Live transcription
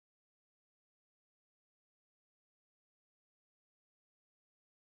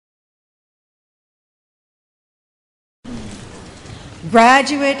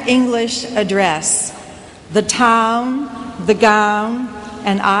Graduate English Address, The Town, the Gown,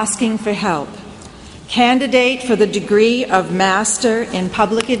 and Asking for Help. Candidate for the degree of Master in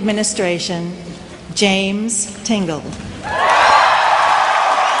Public Administration, James Tingle. Cheered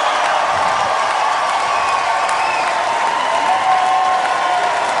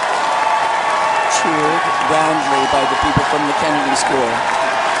roundly by the people from the Kennedy School.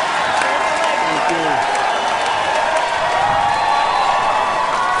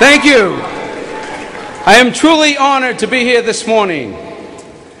 Thank you. I am truly honored to be here this morning.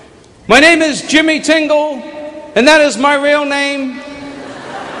 My name is Jimmy Tingle, and that is my real name.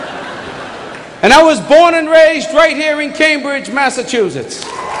 And I was born and raised right here in Cambridge, Massachusetts.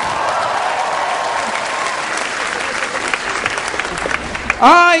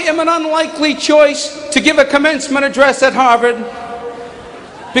 I am an unlikely choice to give a commencement address at Harvard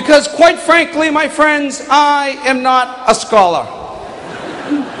because, quite frankly, my friends, I am not a scholar,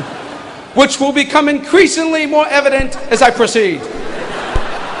 which will become increasingly more evident as I proceed.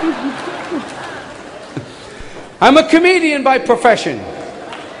 I'm a comedian by profession,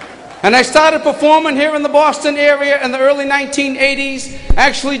 and I started performing here in the Boston area in the early 1980s.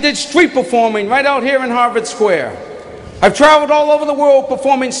 Actually did street performing right out here in Harvard Square. I've traveled all over the world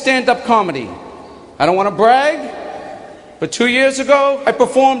performing stand-up comedy. I don't want to brag, but 2 years ago, I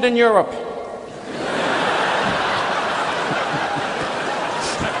performed in Europe.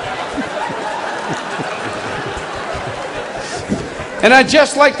 And I'd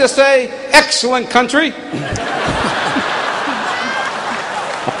just like to say, excellent country.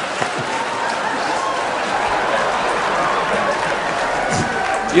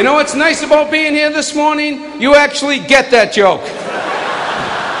 You know what's nice about being here this morning? You actually get that joke.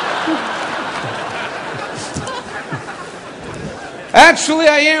 Actually,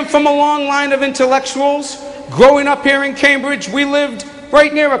 I am from a long line of intellectuals. Growing up here in Cambridge, we lived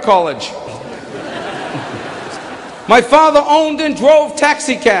right near a college. My father owned and drove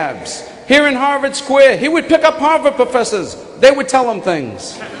taxi cabs here in Harvard Square. He would pick up Harvard professors. They would tell him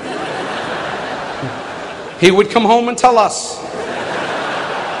things. He would come home and tell us.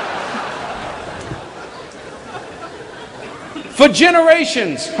 For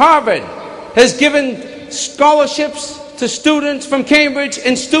generations, Harvard has given scholarships to students from Cambridge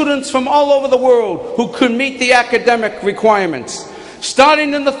and students from all over the world who could meet the academic requirements.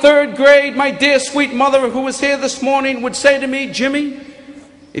 Starting in the 3rd grade, my dear sweet mother, who was here this morning, would say to me, Jimmy,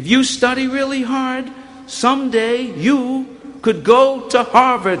 if you study really hard, someday you could go to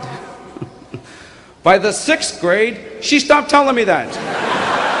Harvard. By the 6th grade, she stopped telling me that.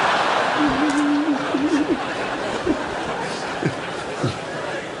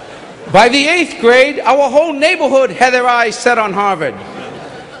 By the 8th grade, our whole neighborhood had their eyes set on Harvard.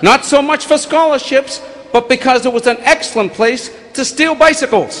 Not so much for scholarships, but because it was an excellent place to steal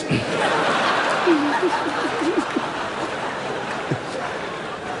bicycles.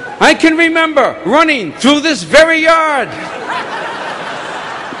 I can remember running through this very yard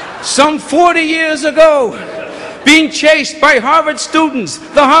some 40 years ago, being chased by Harvard students,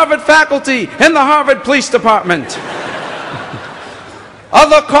 the Harvard faculty, and the Harvard Police Department.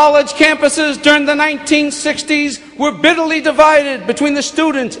 Other college campuses during the 1960s were bitterly divided between the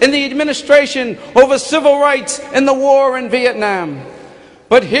students and the administration over civil rights and the war in Vietnam.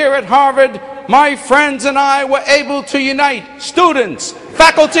 But here at Harvard, my friends and I were able to unite students,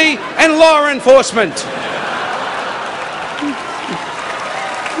 faculty, and law enforcement.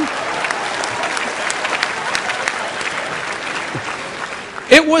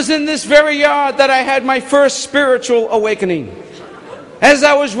 It was in this very yard that I had my first spiritual awakening. As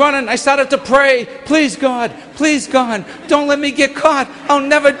I was running, I started to pray, please God, don't let me get caught. I'll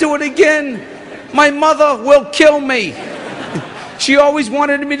never do it again. My mother will kill me. She always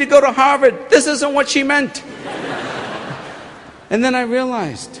wanted me to go to Harvard. This isn't what she meant. And then I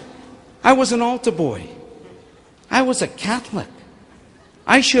realized I was an altar boy. I was a Catholic.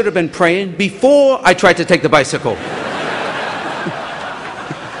 I should have been praying before I tried to take the bicycle.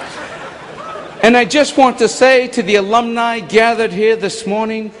 And I just want to say to the alumni gathered here this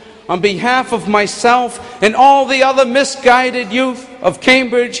morning, on behalf of myself and all the other misguided youth of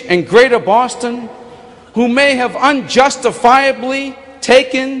Cambridge and Greater Boston, who may have unjustifiably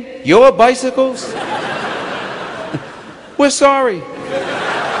taken your bicycles, we're sorry.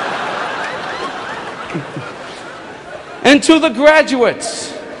 And to the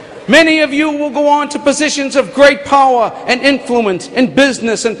graduates, many of you will go on to positions of great power and influence in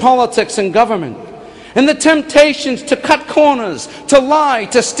business and politics and government. And the temptations to cut corners, to lie,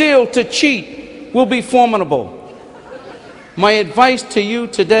 to steal, to cheat will be formidable. My advice to you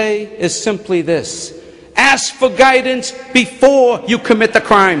today is simply this. Ask for guidance before you commit the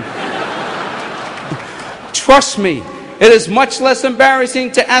crime. Trust me, it is much less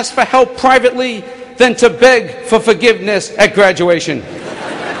embarrassing to ask for help privately than to beg for forgiveness at graduation.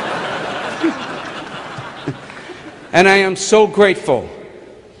 And I am so grateful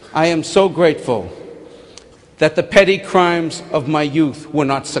that the petty crimes of my youth were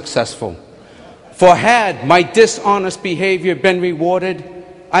not successful. For had my dishonest behavior been rewarded,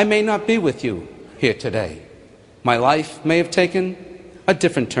 I may not be with you here today. My life may have taken a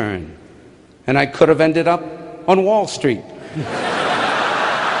different turn, and I could have ended up on Wall Street.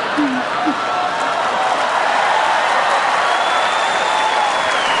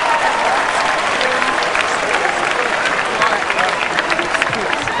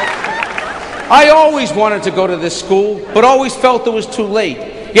 I always wanted to go to this school, but always felt it was too late.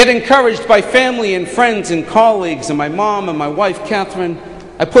 Yet encouraged by family and friends and colleagues and my mom and my wife, Catherine,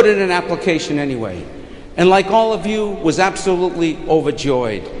 I put in an application anyway. And like all of you, was absolutely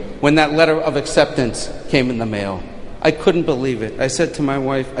overjoyed when that letter of acceptance came in the mail. I couldn't believe it. I said to my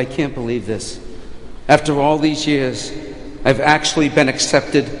wife, I can't believe this. After all these years, I've actually been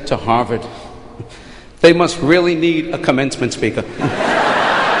accepted to Harvard. They must really need a commencement speaker.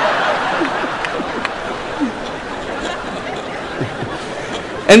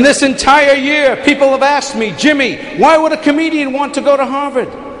 And this entire year, people have asked me, Jimmy, why would a comedian want to go to Harvard?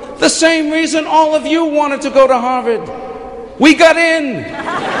 The same reason all of you wanted to go to Harvard. We got in.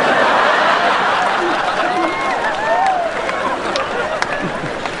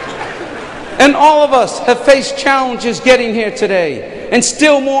 And all of us have faced challenges getting here today, and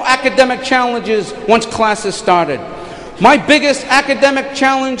still more academic challenges once classes started. My biggest academic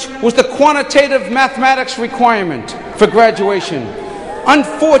challenge was the quantitative mathematics requirement for graduation.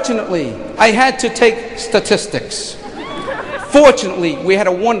 Unfortunately, I had to take statistics. Fortunately, we had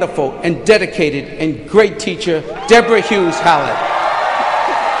a wonderful and dedicated and great teacher, Deborah Hughes Hallett,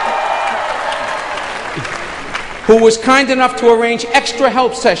 who was kind enough to arrange extra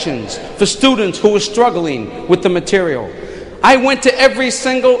help sessions for students who were struggling with the material. I went to every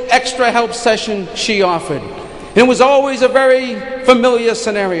single extra help session she offered. And it was always a very familiar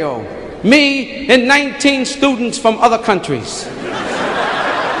scenario. Me and 19 students from other countries.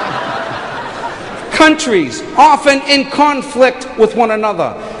 Countries often in conflict with one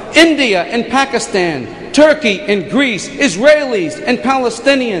another. India and Pakistan, Turkey and Greece, Israelis and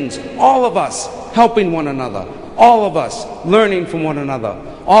Palestinians, all of us helping one another, all of us learning from one another,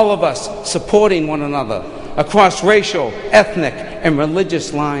 all of us supporting one another across racial, ethnic, and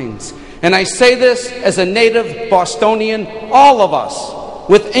religious lines. And I say this as a native Bostonian, all of us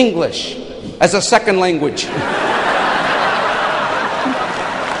with English as a second language.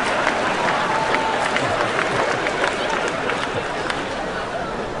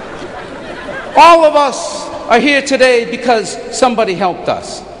 All of us are here today because somebody helped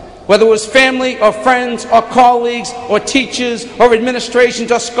us. Whether it was family or friends or colleagues or teachers or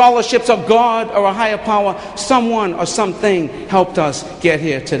administrations or scholarships or God or a higher power, someone or something helped us get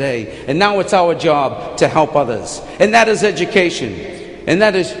here today. And now it's our job to help others. And that is education. And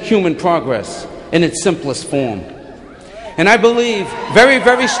that is human progress in its simplest form. And I believe very,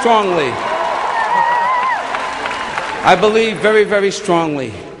 very strongly,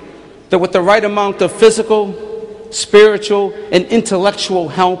 that with the right amount of physical, spiritual, and intellectual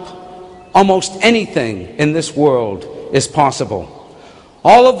help, almost anything in this world is possible.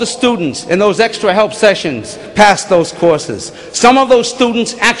 All of the students in those extra help sessions passed those courses. Some of those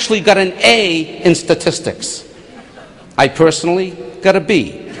students actually got an A in statistics. I personally got a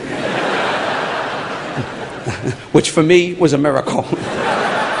B, which for me was a miracle.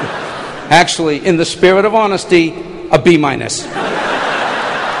 Actually, in the spirit of honesty, a B minus.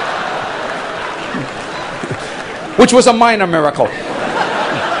 Which was a minor miracle.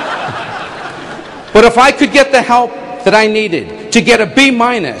 But if I could get the help that I needed to get a B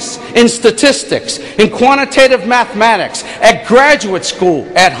minus in statistics, in quantitative mathematics, at graduate school,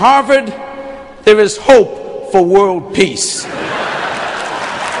 at Harvard, there is hope for world peace.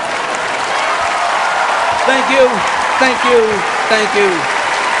 Thank you, thank you, thank you.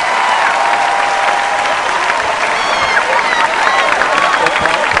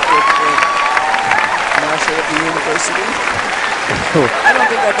 University. I don't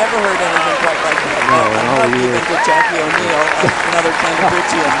think I've ever heard anything quite like that. No, I'm not even to Jackie O'Neill, another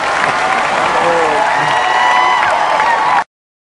Canadian.